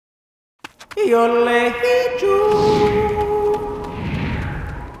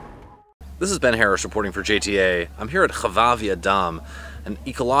This is Ben Harris reporting for JTA. I'm here at Hava Dam, an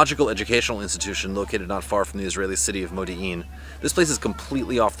ecological educational institution located not far from the Israeli city of Modi'in. This place is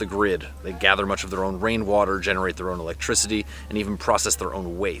completely off the grid. They gather much of their own rainwater, generate their own electricity, and even process their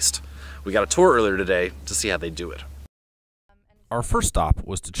own waste. We got a tour earlier today to see how they do it. Our first stop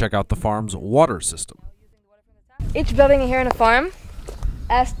was to check out the farm's water system. Each building here in the farm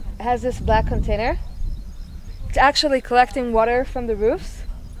has this black container. It's actually collecting water from the roofs.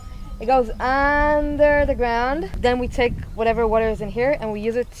 It goes under the ground. Then we take whatever water is in here and we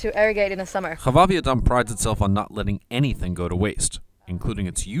use it to irrigate in the summer. Hava Dam prides itself on not letting anything go to waste, including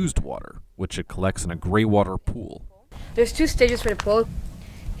its used water, which it collects in a gray water pool. There's two stages for the pool.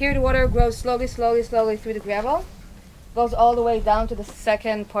 Here the water grows slowly through the gravel, goes all the way down to the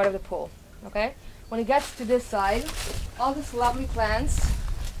second part of the pool. Okay? When it gets to this side, all these lovely plants,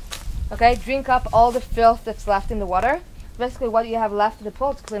 okay, drink up all the filth that's left in the water. Basically what you have left in the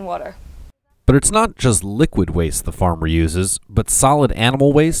pool is clean water. But it's not just liquid waste the farm reuses, but solid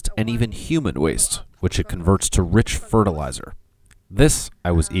animal waste and even human waste, which it converts to rich fertilizer. This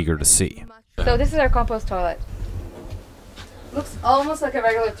I was eager to see. So this is our compost toilet. Looks almost like a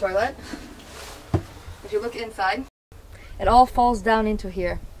regular toilet. If you look inside, it all falls down into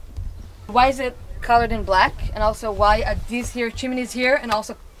here. Why is it colored in black? And also why are these here chimneys here and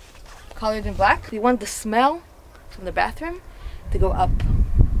also colored in black? We want the smell from the bathroom to go up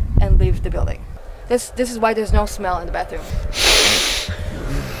and leave the building. This is why there's no smell in the bathroom.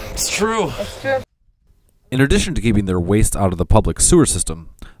 It's true. It's true. In addition to keeping their waste out of the public sewer system,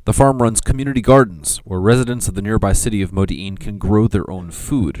 the farm runs community gardens where residents of the nearby city of Modi'in can grow their own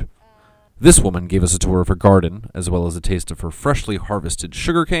food. This woman gave us a tour of her garden, as well as a taste of her freshly harvested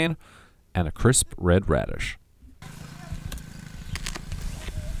sugarcane and a crisp red radish.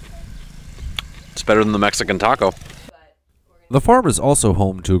 It's better than the Mexican taco. The farm is also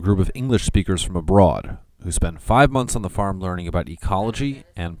home to a group of English speakers from abroad who spend 5 months on the farm learning about ecology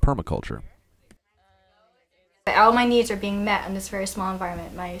and permaculture. All my needs are being met in this very small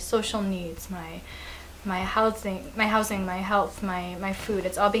environment. My social needs, my housing, my health, my food.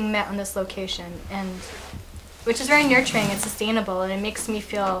 It's all being met in this location, and which is very nurturing and sustainable, and it makes me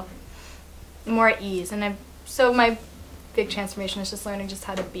feel more at ease. And so my big transformation is just learning just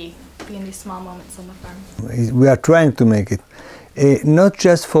how to be in these small moments on the farm. We are trying to make it not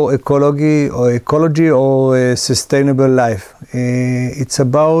just for ecology or a sustainable life. It's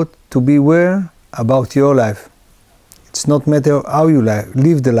about to be aware about your life. It's not matter how you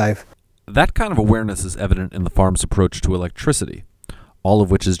live the life. That kind of awareness is evident in the farm's approach to electricity, all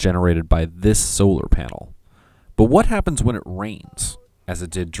of which is generated by this solar panel. But what happens when it rains, as it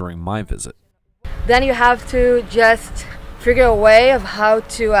did during my visit? Then you have to just figure a way of how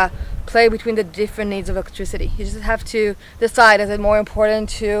to play between the different needs of electricity. You just have to decide, is it more important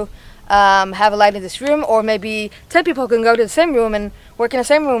to have a light in this room, or maybe 10 people can go to the same room and work in the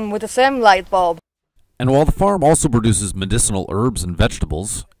same room with the same light bulb. And while the farm also produces medicinal herbs and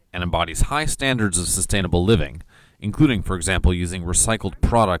vegetables and embodies high standards of sustainable living, including, for example, using recycled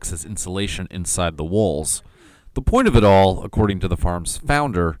products as insulation inside the walls, the point of it all, according to the farm's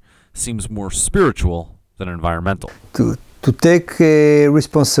founder, seems more spiritual than environmental. To take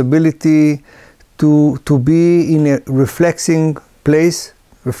responsibility, to be in a reflecting place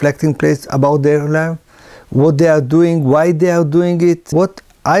about their life, what they are doing, why they are doing it. What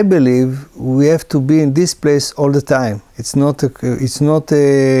I believe, we have to be in this place all the time. It's not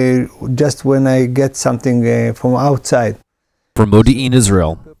just when I get something from outside. From Modi'in,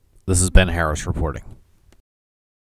 Israel, this is Ben Harris reporting.